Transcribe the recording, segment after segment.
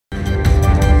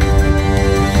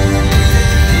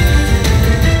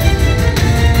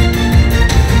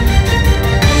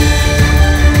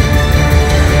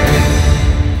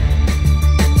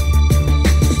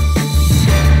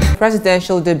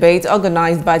presidential debate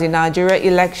organized by the Nigeria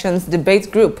Elections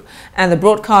Debate Group and the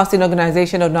Broadcasting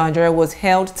Organization of Nigeria was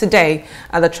held today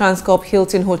at the Transcorp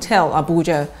Hilton Hotel,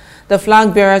 Abuja. The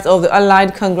flag bearers of the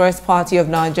Allied Congress Party of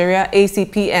Nigeria,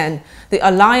 ACPN, the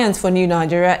Alliance for New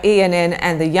Nigeria, ANN,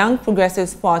 and the Young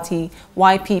Progressives Party,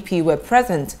 YPP, were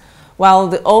present, while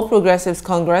the All Progressives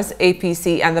Congress,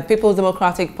 APC, and the People's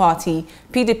Democratic Party,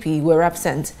 PDP, were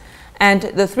absent. And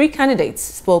the three candidates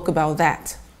spoke about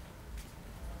that.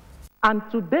 And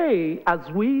today, as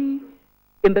we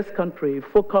in this country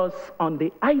focus on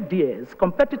the ideas,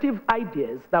 competitive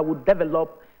ideas that would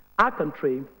develop our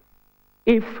country,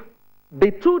 if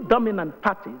the two dominant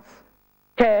parties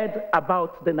cared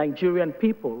about the Nigerian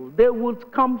people, they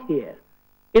would come here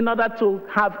in order to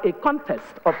have a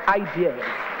contest of ideas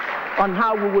on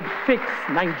how we would fix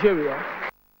Nigeria.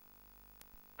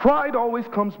 Pride always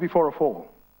comes before a fall.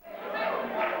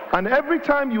 And every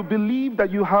time you believe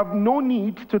that you have no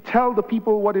need to tell the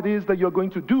people what it is that you're going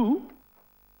to do,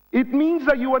 it means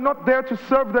that you are not there to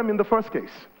serve them in the first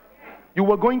case. You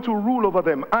were going to rule over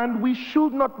them. And we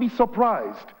should not be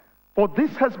surprised, for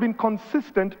this has been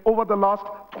consistent over the last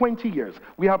 20 years.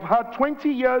 We have had 20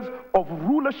 years of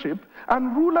rulership,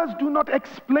 and rulers do not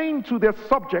explain to their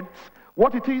subjects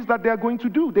what it is that they are going to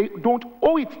do. They don't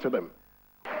owe it to them.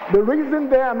 The reason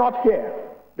they are not here,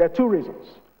 there are two reasons.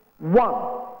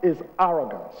 One is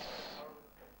arrogance.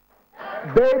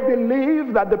 They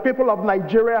believe that the people of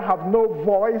Nigeria have no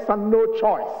voice and no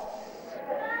choice.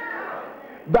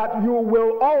 That you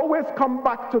will always come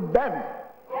back to them.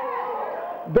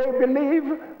 They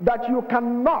believe that you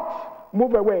cannot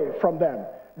move away from them.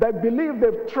 They believe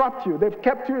they've trapped you, they've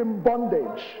kept you in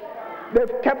bondage.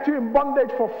 They've kept you in bondage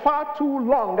for far too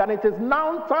long, and it is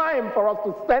now time for us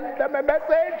to send them a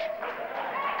message.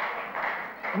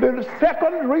 The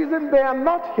second reason they are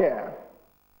not here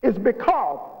is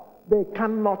because they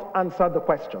cannot answer the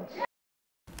questions.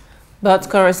 But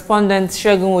correspondent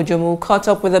Segun Ojomu caught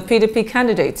up with the PDP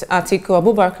candidate, Atiku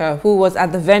Abubakar, who was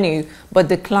at the venue but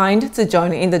declined to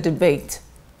join in the debate.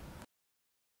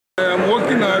 I am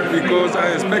working out because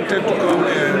I expected to come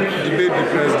and debate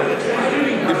the president.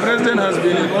 The president has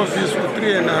been in office for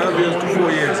 3.5 years to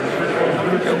 4 years.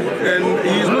 And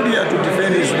he is not here to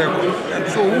defend his record.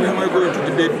 And so who am I going to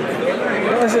debate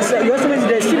with? You also mean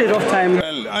there's still a rough time.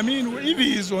 Well, I mean, if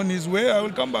he is on his way, I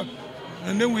will come back.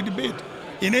 And then we debate.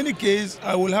 In any case,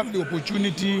 I will have the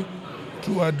opportunity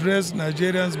to address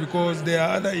Nigerians because there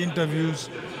are other interviews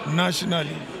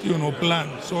nationally,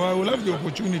 planned. So I will have the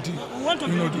opportunity. I want to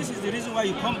know this is the reason why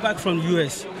you come back from the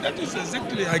US. That is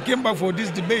exactly. I came back for this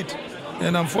debate.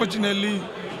 And unfortunately,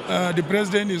 the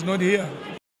president is not here.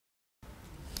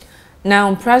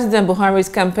 Now, President Buhari's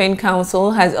campaign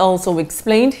council has also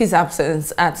explained his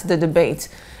absence at the debate.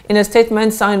 In a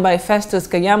statement signed by Festus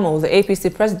Keyamo, the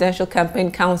APC Presidential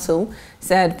Campaign Council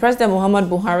said President Muhammad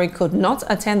Buhari could not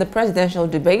attend the presidential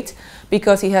debate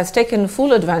because he has taken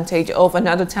full advantage of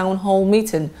another town hall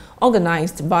meeting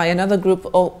organized by another group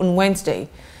on Wednesday.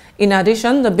 In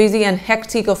addition, the busy and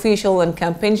hectic official and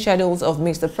campaign schedules of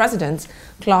Mr. President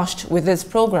clashed with this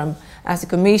program as he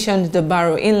commissioned the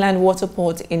Barrow Inland Water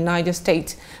Port in Niger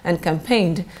State and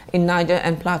campaigned in Niger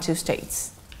and Plateau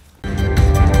states.